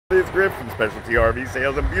It's GRIff from Specialty RV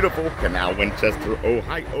Sales in beautiful Canal, Winchester,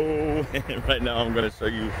 Ohio. And right now I'm going to show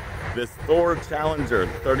you this Thor Challenger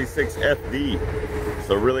 36 FD. It's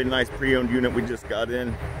a really nice pre-owned unit we just got in.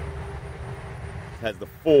 It has the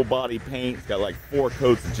full body paint. It's got like 4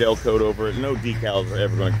 coats of gel coat over it. No decals are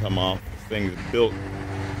ever going to come off. This thing is built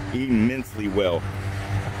immensely well.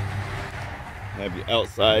 Have your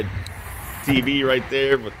outside TV right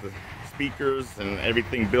there with the speakers and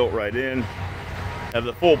everything built right in. Have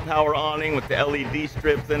the full power awning with the LED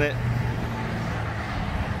strips in it.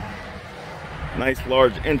 Nice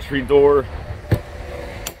large entry door.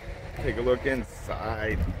 Take a look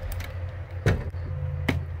inside.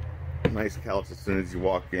 Nice couch as soon as you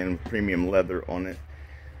walk in, premium leather on it.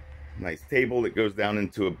 Nice table that goes down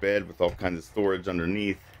into a bed with all kinds of storage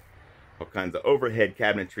underneath. All kinds of overhead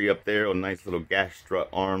cabinetry up there with nice little gas strut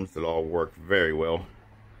arms that all work very well.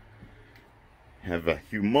 Have a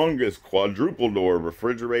humongous quadruple door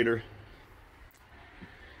refrigerator.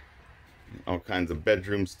 All kinds of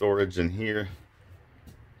bedroom storage in here.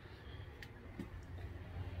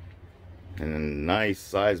 And a nice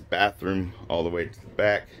sized bathroom all the way to the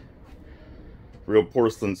back. Real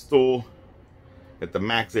porcelain stool. Got the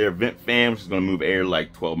max air vent fan, which is going to move air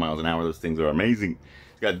like 12 miles an hour. Those things are amazing.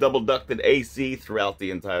 It's got double ducted AC throughout the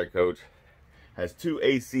entire coach. Has 2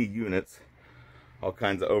 AC units. All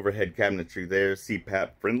kinds of overhead cabinetry there,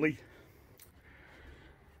 CPAP friendly.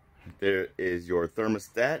 There is your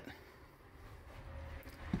thermostat.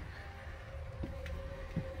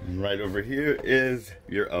 And right over here is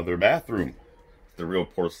your other bathroom. The real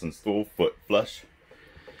porcelain stool, foot flush.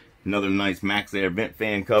 Another nice max air vent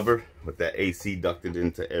fan cover with that AC ducted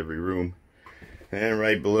into every room. And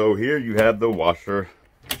right below here you have the washer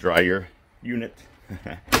dryer unit.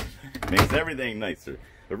 Makes everything nicer.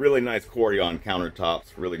 A really nice Corian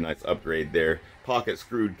countertops, really nice upgrade there. Pocket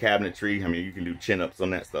screwed cabinetry. I mean, you can do chin-ups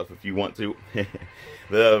on that stuff if you want to.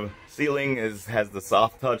 The ceiling has the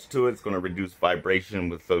soft touch to it. It's going to reduce vibration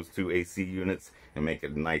with those 2 AC units and make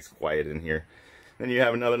it nice quiet in here. Then you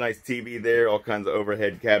have another nice TV there, all kinds of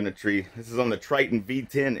overhead cabinetry. This is on the Triton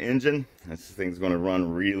V10 engine. This thing's going to run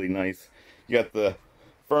really nice. You got the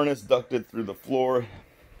furnace ducted through the floor.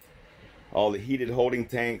 All the heated holding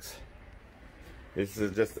tanks. This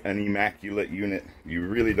is just an immaculate unit. You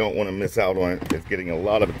really don't want to miss out on it. It's getting a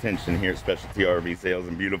lot of attention here at Specialty RV Sales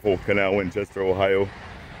in beautiful Canal, Winchester, Ohio.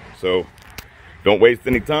 So don't waste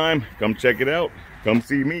any time. Come check it out. Come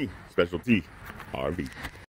see me, Specialty RV.